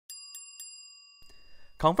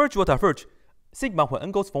Converge or diverge, sigma when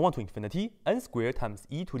n goes from 1 to infinity, n squared times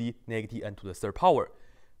e to the negative n to the third power.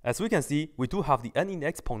 As we can see, we do have the n in the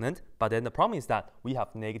exponent, but then the problem is that we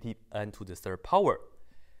have negative n to the third power.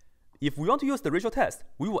 If we want to use the ratio test,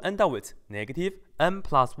 we will end up with negative n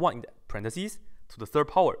plus 1 in the parentheses to the third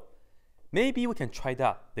power. Maybe we can try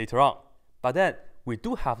that later on, but then we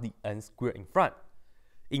do have the n squared in front.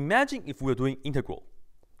 Imagine if we were doing integral.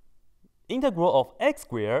 Integral of x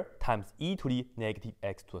squared times e to the negative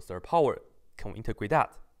x to the third power. Can we integrate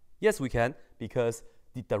that? Yes, we can, because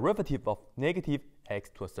the derivative of negative x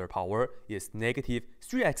to the third power is negative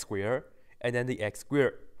 3x squared, and then the x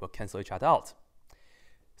squared will cancel each other out.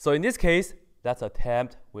 So in this case, let's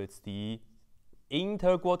attempt with the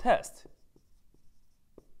integral test.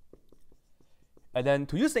 And then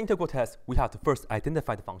to use the integral test, we have to first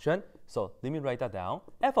identify the function. So let me write that down.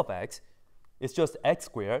 F of x is just x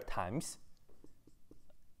squared times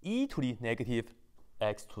e to the negative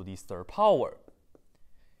x to the third power.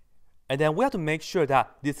 And then we have to make sure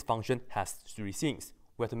that this function has three things.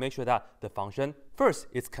 We have to make sure that the function, first,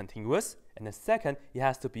 is continuous, and then second, it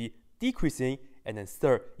has to be decreasing, and then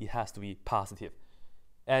third, it has to be positive.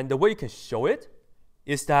 And the way you can show it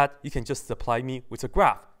is that you can just supply me with a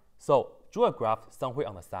graph. So draw a graph somewhere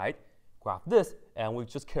on the side, graph this, and we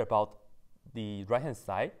just care about the right-hand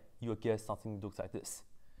side, you will get something that looks like this.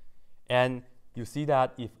 And you see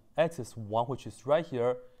that if x is 1, which is right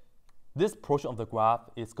here, this portion of the graph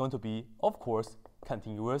is going to be, of course,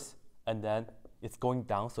 continuous, and then it's going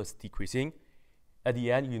down, so it's decreasing. At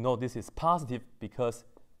the end, you know this is positive because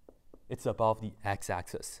it's above the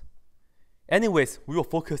x-axis. Anyways, we will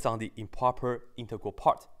focus on the improper integral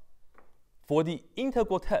part. For the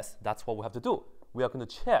integral test, that's what we have to do. We are going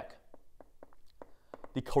to check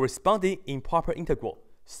the corresponding improper integral.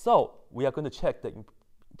 So we are going to check the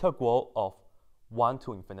integral of 1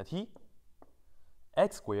 to infinity,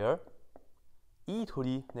 x squared, e to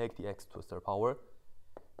the negative x to the third power,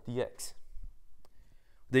 dx.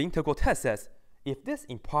 The integral test says, if this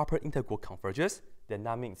improper integral converges, then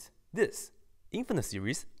that means this infinite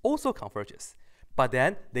series also converges, but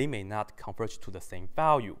then they may not converge to the same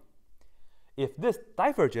value. If this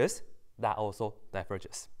diverges, that also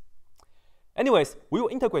diverges. Anyways, we will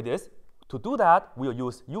integrate this. To do that, we will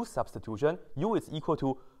use u substitution. U is equal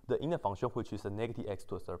to the inner function, which is the negative x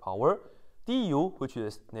to the third power, du, which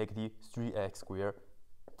is negative 3x squared,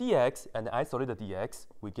 dx, and isolate the dx,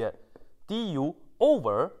 we get du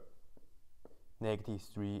over negative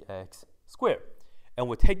 3x squared. And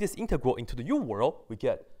we take this integral into the u world, we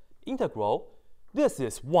get integral, this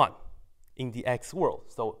is 1 in the x world,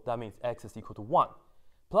 so that means x is equal to 1.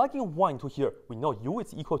 Plugging 1 into here, we know u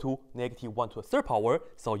is equal to negative 1 to the third power,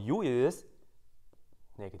 so u is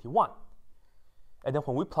negative 1. And then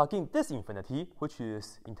when we plug in this infinity, which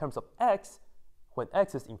is in terms of x, when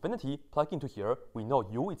x is infinity, plug into here, we know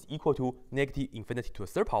u is equal to negative infinity to the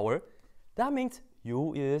third power. That means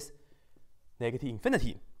u is negative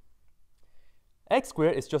infinity. X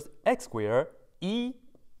squared is just x squared, e,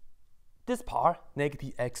 this part,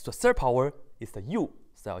 negative x to the third power, is the u.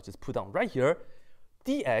 So I'll just put down right here.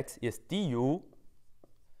 Dx is du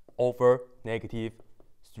over negative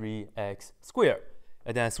 3x squared.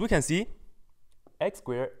 And then as we can see, x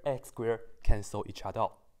squared cancel each other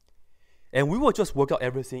out. And we will just work out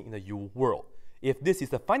everything in the u world. If this is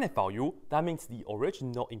the finite value, that means the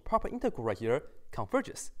original improper integral right here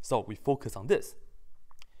converges. So we focus on this.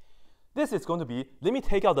 This is going to be, let me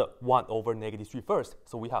take out the 1 over negative 3 first.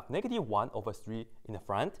 So we have negative 1 over 3 in the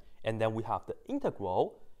front, and then we have the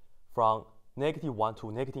integral from negative 1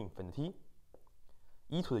 to negative infinity,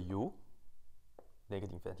 e to the u,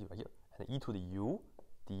 negative infinity right here, and e to the u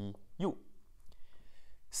du.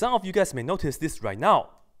 Some of you guys may notice this right now,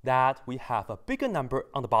 that we have a bigger number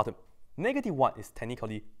on the bottom. Negative 1 is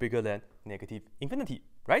technically bigger than negative infinity,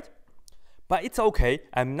 right? But it's okay,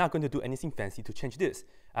 I'm not going to do anything fancy to change this.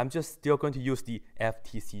 I'm just still going to use the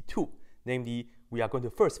FTC2. Namely, we are going to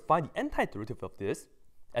first find the antiderivative of this,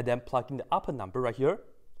 and then plug in the upper number right here,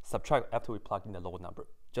 subtract after we plug in the lower number,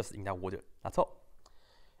 just in that order, that's all.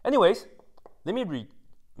 Anyways, let me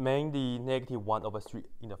remain the negative 1 over 3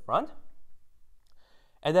 in the front.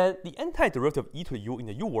 And then the antiderivative of e to the u in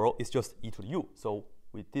the u world is just e to the u. So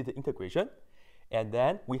we did the integration. And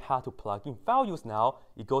then we have to plug in values now.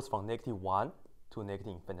 It goes from negative 1 to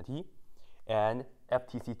negative infinity. And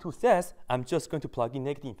FTC2 says, I'm just going to plug in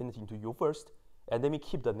negative infinity into u first. And let me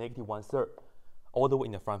keep the negative 1/3 all the way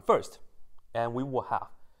in the front first. And we will have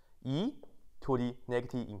e to the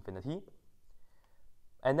negative infinity.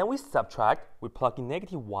 And then we subtract, we plug in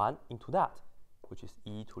negative 1 into that, which is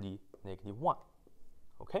e to the negative 1.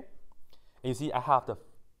 Okay? And you see I have the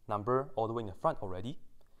number all the way in the front already.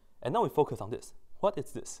 And now we focus on this. What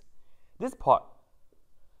is this? This part,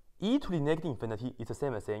 e to the negative infinity is the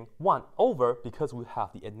same as saying 1 over, because we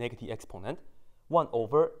have the negative exponent, 1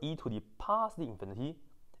 over e to the positive infinity,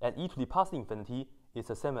 and e to the positive infinity is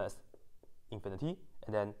the same as infinity,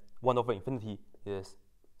 and then 1 over infinity is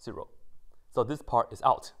 0. So this part is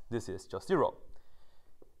out. This is just 0.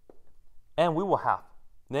 And we will have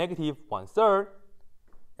negative 1/3,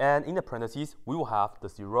 and in the parentheses, we will have the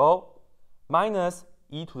 0 minus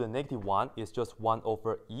e to the negative 1 is just 1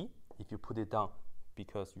 over e. If you put it down,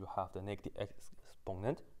 because you have the negative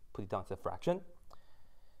exponent, put it down as a fraction.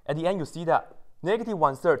 At the end, you see that negative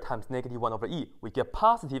 1/3 times negative 1 over e, we get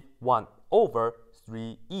positive 1 over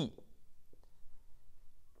 3e.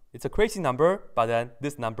 It's a crazy number, but then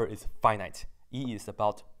this number is finite. E is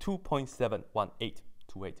about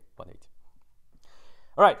 2.7182818.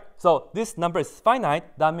 All right, so this number is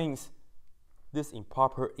finite. That means this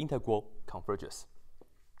improper integral converges,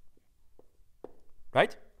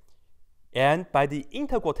 right? And by the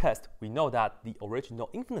integral test, we know that the original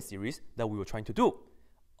infinite series that we were trying to do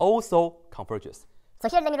also converges. So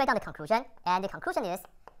here, let me write down the conclusion. And the conclusion is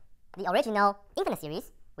the original infinite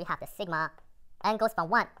series, we have the sigma n goes from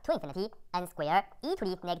 1 to infinity, n squared e to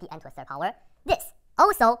the negative n to a 3rd power. This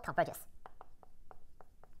also converges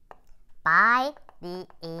by the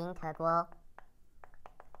integral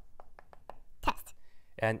test.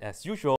 And as usual,